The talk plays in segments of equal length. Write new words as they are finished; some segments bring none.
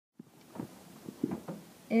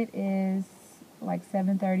It is like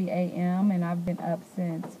 7:30 a.m. and I've been up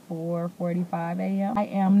since 4:45 a.m. I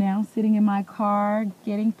am now sitting in my car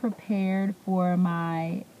getting prepared for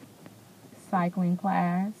my cycling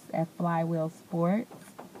class at Flywheel Sports.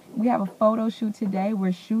 We have a photo shoot today.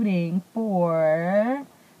 We're shooting for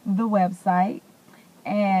the website,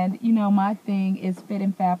 and you know, my thing is fit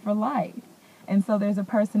and fab for life. And so there's a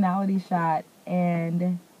personality shot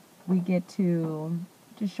and we get to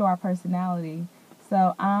just show our personality.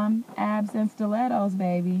 So I'm abs and stilettos,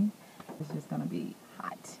 baby. It's just gonna be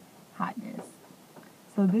hotness.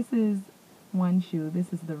 So this is one shoe.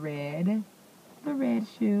 This is the red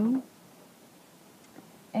shoe.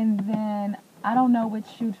 And then I don't know which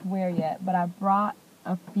shoe to wear yet, but I brought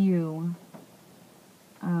a few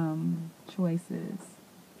choices.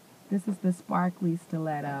 This is the sparkly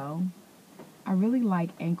stiletto. I really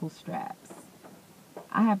like ankle straps.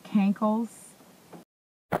 I have cankles.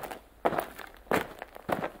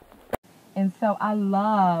 And so I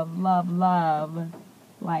love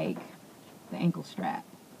like the ankle strap,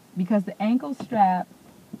 because the ankle strap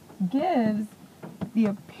gives the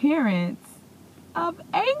appearance of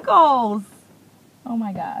ankles. Oh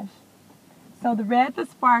my gosh. So the red, the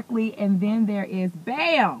sparkly, and then there is,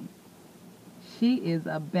 bam! She is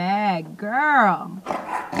a bad girl.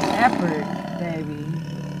 Leopard, baby.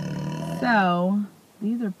 So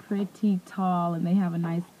these are pretty tall and they have a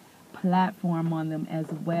nice platform on them as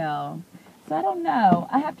well. So I don't know.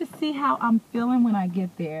 I have to see how I'm feeling when I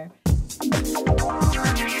get there.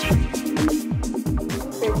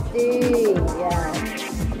 Kristie, yeah.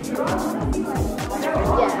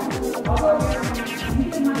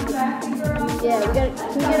 Yeah, can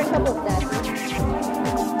we get a couple of stacks?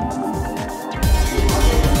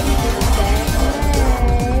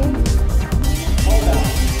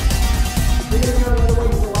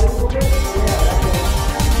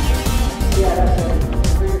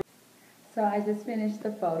 So I just finished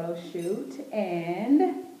the photo shoot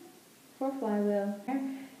and for Flywheel,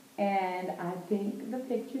 and I think the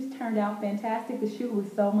pictures turned out fantastic. The shoot was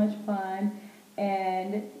so much fun,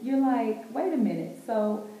 and you're like, wait a minute,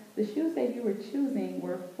 so the shoes that you were choosing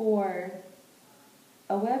were for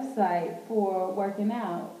a website for working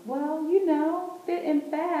out. Well, you know, fit and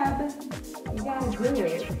fab, you gotta do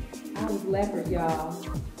it. I was leopard, y'all.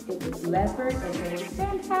 It was leopard and it was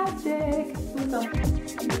fantastic.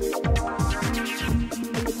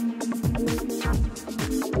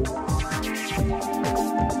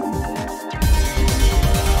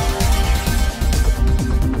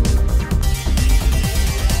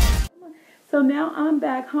 So now I'm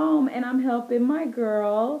back home and I'm helping my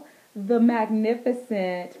girl, the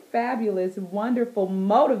magnificent, fabulous, wonderful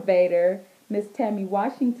motivator, Miss Tammy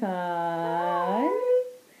Washington. Hi.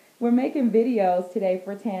 We're making videos today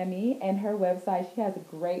for Tammy and her website. She has a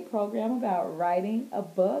great program about writing a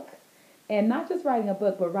book, and not just writing a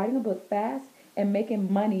book, but writing a book fast and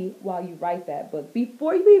making money while you write that book,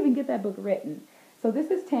 before you even get that book written. So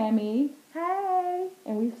this is Tammy. Hi.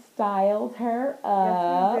 And we've styled her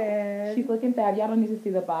up. Yes, we did. She's looking fab. Y'all don't need to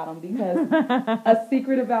see the bottom, because a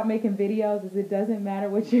secret about making videos is it doesn't matter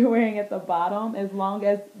what you're wearing at the bottom, as long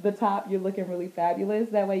as the top you're looking really fabulous.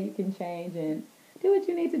 That way you can change and do what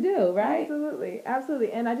you need to do, right? Absolutely,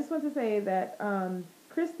 absolutely. And I just want to say that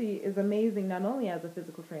Kristie is amazing, not only as a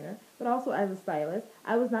physical trainer, but also as a stylist.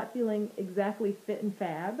 I was not feeling exactly fit and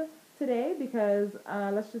fab today because,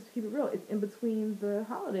 let's just keep it real, it's in between the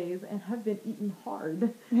holidays and I've been eating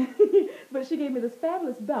hard. But she gave me this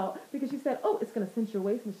fabulous belt because she said, oh, it's going to cinch your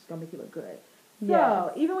waist and it's going to make you look good.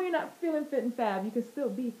 So, even when you're not feeling fit and fab, you can still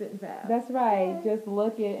be fit and fab. That's right. Okay. Just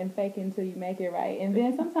look it and fake it until you make it right. And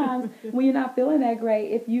then sometimes when you're not feeling that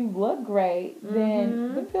great, if you look great,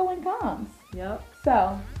 then the feeling comes. Yep.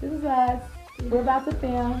 So, this is us. We're about to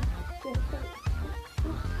film.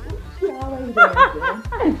 She's always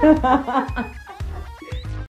dancing.